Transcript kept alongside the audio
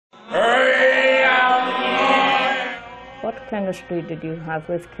What chemistry did you have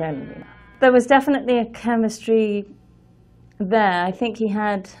with Ken? There was definitely a chemistry there. I think he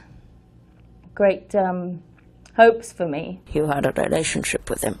had great hopes for me. You had a relationship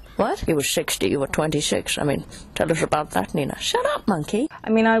with him. What? He was 60, you were 26. I mean, tell us about that, Nina. Shut up, monkey. I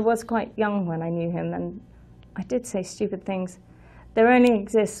mean, I was quite young when I knew him, and I did say stupid things. There only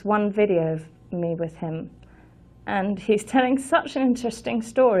exists one video of me with him, and he's telling such an interesting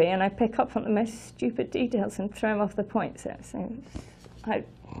story, and I pick up on the most stupid details and throw him off the point. So I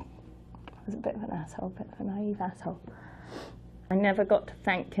was a bit of an asshole, a bit of a naive asshole. I never got to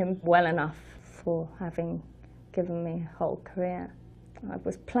thank him well enough for having given me a whole career. I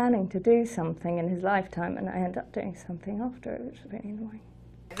was planning to do something in his lifetime, and I ended up doing something after it, which was really annoying.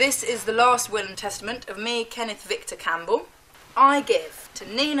 This is the last will and testament of me, Kenneth Victor Campbell. I give to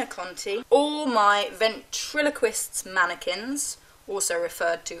Nina Conti all my ventriloquists mannequins, also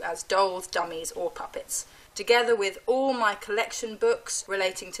referred to as dolls, dummies or puppets, together with all my collection books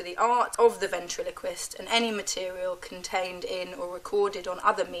relating to the art of the ventriloquist and any material contained in or recorded on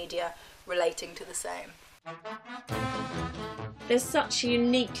other media relating to the same. They're such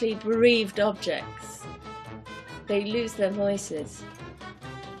uniquely bereaved objects. They lose their voices.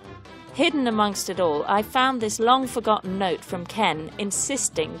 Hidden amongst it all, I found this long-forgotten note from Ken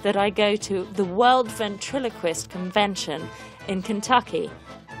insisting that I go to the World Ventriloquist Convention in Kentucky.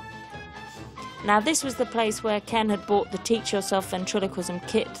 Now, this was the place where Ken had bought the Teach Yourself Ventriloquism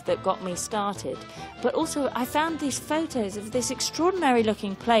kit that got me started. But also, I found these photos of this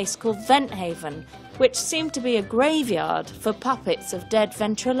extraordinary-looking place called Vent Haven, which seemed to be a graveyard for puppets of dead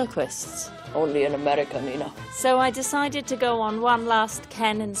ventriloquists. Only in America, Nina. So I decided to go on one last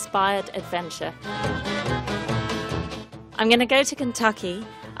Ken-inspired adventure. I'm going to go to Kentucky,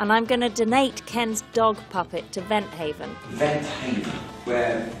 and I'm going to donate Ken's dog puppet to Vent Haven. Vent Haven,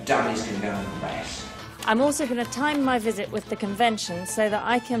 where dummies can go and rest. I'm also going to time my visit with the convention so that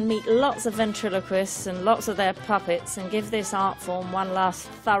I can meet lots of ventriloquists and lots of their puppets and give this art form one last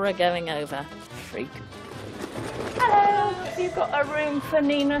thorough going over. Freak. Hello, have you got a room for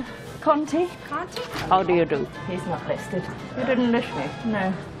Nina Conti? Conti? How do you do? He's not listed. You didn't list me.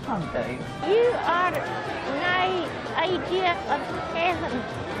 No. How dare you? You are my idea of heaven.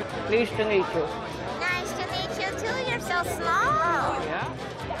 Pleased to meet you. Nice to meet you too. You're so small. Yeah?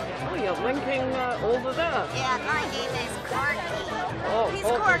 Oh, you're blinking over there. Yeah, my name is Corky. Oh, He's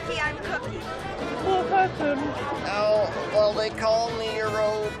Corky, I'm Cookie. What happened? Oh, well, they call me your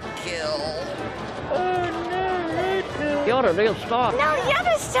roadkill. Oh, no, you're a real star. No, you're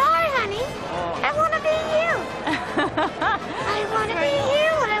the star, honey. Oh. I want to be you. I want to be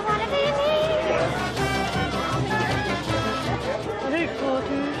you. I want to be me. I hate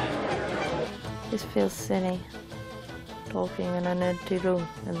parties. This feels silly, talking in an empty room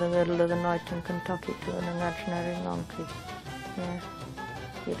in the middle of the night in Kentucky to an imaginary monkey. Yeah,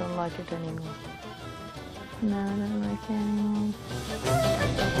 you don't like it anymore. No, I don't like it anymore.